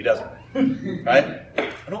Christmas movie, doesn't it? Right?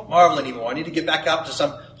 I don't marvel anymore. I need to get back out to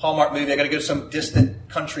some Hallmark movie. I got to go to some distant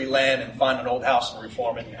country land and find an old house and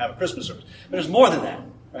reform it and have a Christmas service. But there's more than that,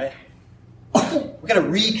 right? We've got to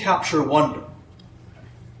recapture wonder.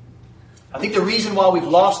 I think the reason why we've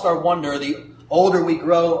lost our wonder the older we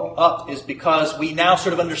grow up is because we now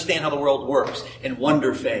sort of understand how the world works and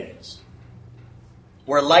wonder fades.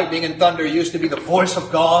 Where lightning and thunder used to be the voice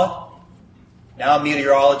of God, now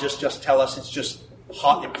meteorologists just tell us it's just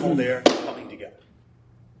hot and cold air coming together.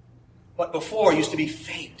 What before used to be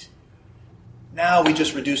fate, now we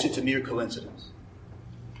just reduce it to mere coincidence.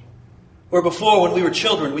 Where before, when we were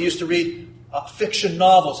children, we used to read fiction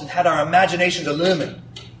novels and had our imaginations illumined,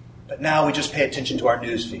 but now we just pay attention to our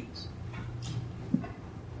news feeds.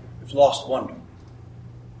 We've lost wonder.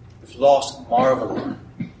 We've lost marveling.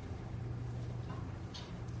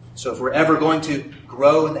 So if we're ever going to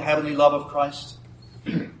grow in the heavenly love of Christ,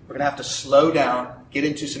 we're going to have to slow down, get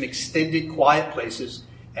into some extended quiet places,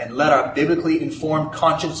 and let our biblically informed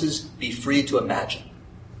consciences be free to imagine,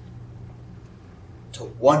 to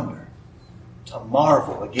wonder, to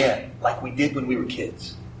marvel again, like we did when we were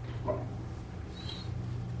kids.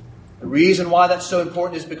 The reason why that's so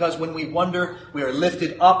important is because when we wonder, we are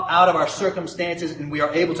lifted up out of our circumstances and we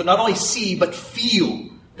are able to not only see, but feel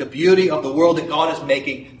the beauty of the world that God is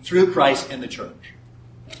making through Christ and the church.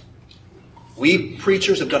 We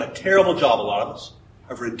preachers have done a terrible job, a lot of us,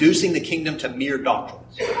 of reducing the kingdom to mere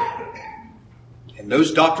doctrines. And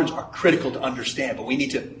those doctrines are critical to understand, but we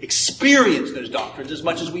need to experience those doctrines as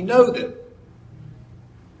much as we know them.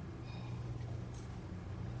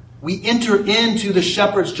 We enter into the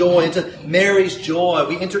shepherd's joy, into Mary's joy.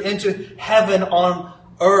 We enter into heaven on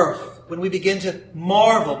earth when we begin to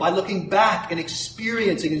marvel by looking back and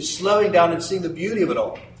experiencing and slowing down and seeing the beauty of it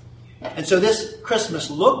all. And so this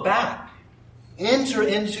Christmas, look back. Enter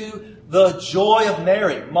into the joy of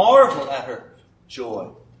Mary. Marvel at her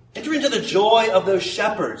joy. Enter into the joy of those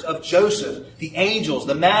shepherds, of Joseph, the angels,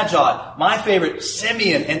 the Magi, my favorite,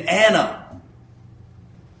 Simeon and Anna.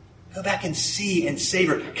 Go back and see and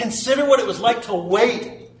savor. Consider what it was like to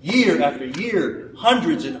wait year after year,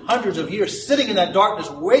 hundreds and hundreds of years, sitting in that darkness,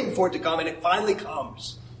 waiting for it to come, and it finally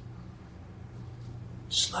comes.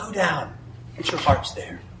 Slow down. Get your hearts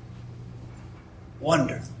there.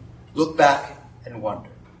 Wonder. Look back and wonder.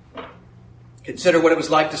 Consider what it was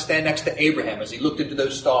like to stand next to Abraham as he looked into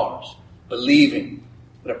those stars, believing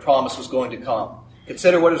that a promise was going to come.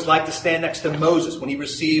 Consider what it was like to stand next to Moses when he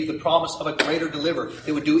received the promise of a greater deliverer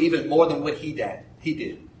that would do even more than what he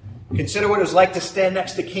did. Consider what it was like to stand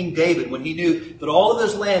next to King David when he knew that all of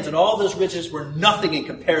those lands and all of those riches were nothing in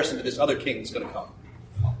comparison to this other king that's going to come.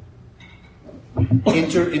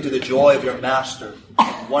 Enter into the joy of your master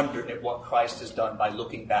and wonder at what Christ has done by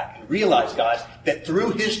looking back. And realize, guys, that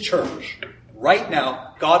through his church, right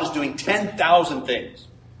now, God is doing 10,000 things.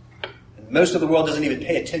 And most of the world doesn't even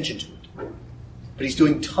pay attention to it. But he's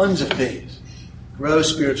doing tons of things. Grow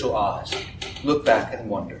spiritual eyes. Look back and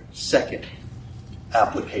wonder. Second,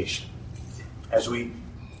 application. As we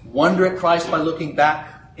wonder at Christ by looking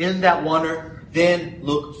back in that wonder, then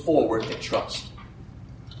look forward and trust.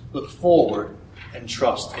 Look forward and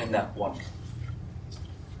trust in that wonder.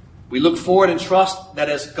 We look forward and trust that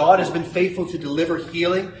as God has been faithful to deliver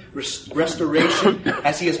healing, restoration,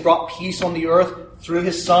 as he has brought peace on the earth through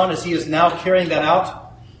his Son, as he is now carrying that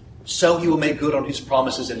out, so he will make good on his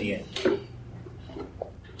promises in the end.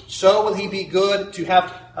 So will he be good to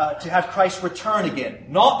have Christ return again.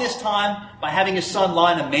 Not this time by having his Son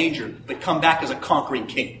lie in a manger, but come back as a conquering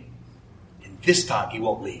king. And this time he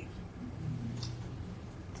won't leave.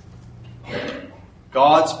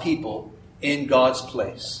 God's people in God's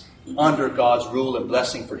place, under God's rule and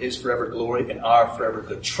blessing for his forever glory and our forever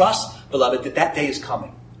good. Trust, beloved, that day is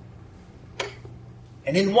coming.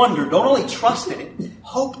 And in wonder, don't only trust in it,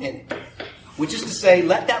 hope in it. Which is to say,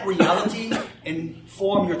 let that reality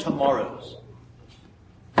inform your tomorrows.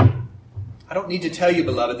 I don't need to tell you,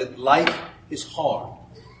 beloved, that life is hard.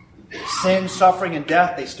 Sin, suffering, and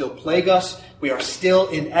death, they still plague us. We are still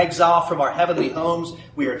in exile from our heavenly homes.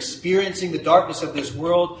 We are experiencing the darkness of this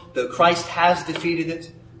world, though Christ has defeated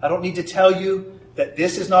it. I don't need to tell you that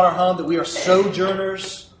this is not our home, that we are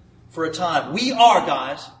sojourners for a time. We are,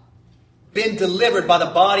 guys, been delivered by the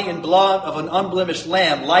body and blood of an unblemished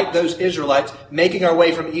lamb, like those Israelites, making our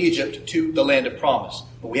way from Egypt to the land of promise.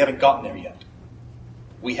 But we haven't gotten there yet.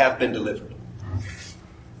 We have been delivered.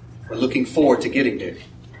 We're looking forward to getting there.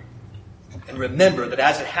 And remember that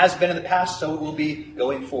as it has been in the past, so it will be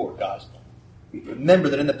going forward, guys. Remember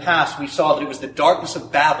that in the past we saw that it was the darkness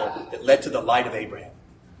of Babel that led to the light of Abraham.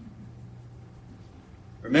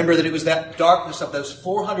 Remember that it was that darkness of those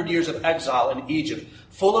 400 years of exile in Egypt,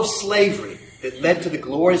 full of slavery, that led to the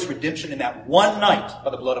glorious redemption in that one night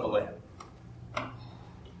by the blood of a lamb.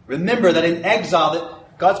 Remember that in exile,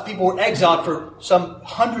 that God's people were exiled for some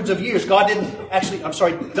hundreds of years.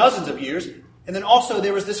 Dozens of years. And then also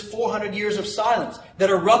there was this 400 years of silence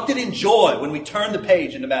that erupted in joy when we turned the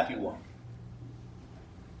page into Matthew 1.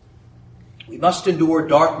 We must endure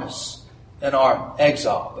darkness in our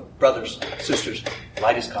exile. But brothers, sisters,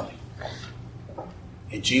 light is coming.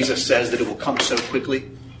 And Jesus says that it will come so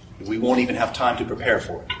quickly that we won't even have time to prepare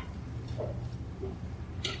for it.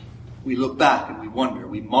 We look back and we wonder.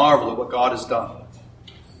 We marvel at what God has done.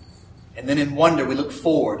 And then in wonder, we look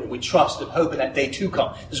forward and we trust and hope in that day to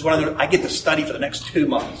come. This is what I get to study for the next 2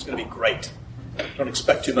 months. It's going to be great. Don't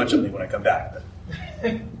expect too much of me when I come back. But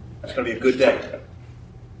it's going to be a good day.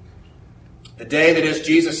 The day that, as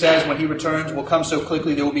Jesus says, when he returns will come so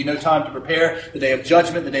quickly there will be no time to prepare. The day of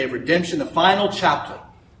judgment, the day of redemption, the final chapter.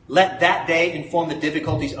 Let that day inform the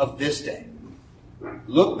difficulties of this day.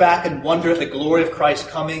 Look back and wonder at the glory of Christ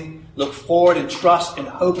coming. Look forward and trust and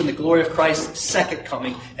hope in the glory of Christ's second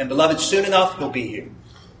coming. And beloved, soon enough, he'll be here. And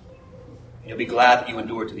you'll be glad that you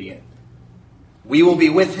endured to the end. We will be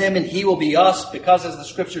with him and he will be us, because as the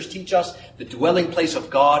scriptures teach us, the dwelling place of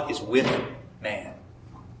God is with man.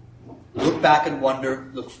 Look back and wonder.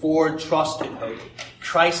 Look forward, trust and hope.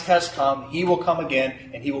 Christ has come. He will come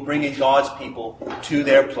again, and he will bring in God's people to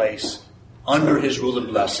their place under his rule and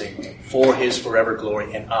blessing for his forever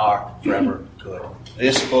glory and our forever good.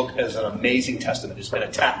 This book is an amazing testament. It's been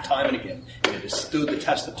attacked time and again, and it has stood the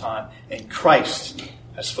test of time, and Christ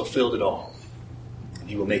has fulfilled it all. And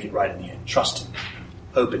he will make it right in the end. Trust him.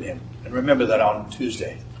 Hope in him. And remember that on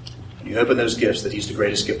Tuesday, when you open those gifts, that he's the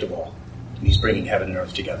greatest gift of all. And he's bringing heaven and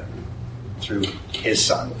earth together through his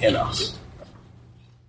Son in us.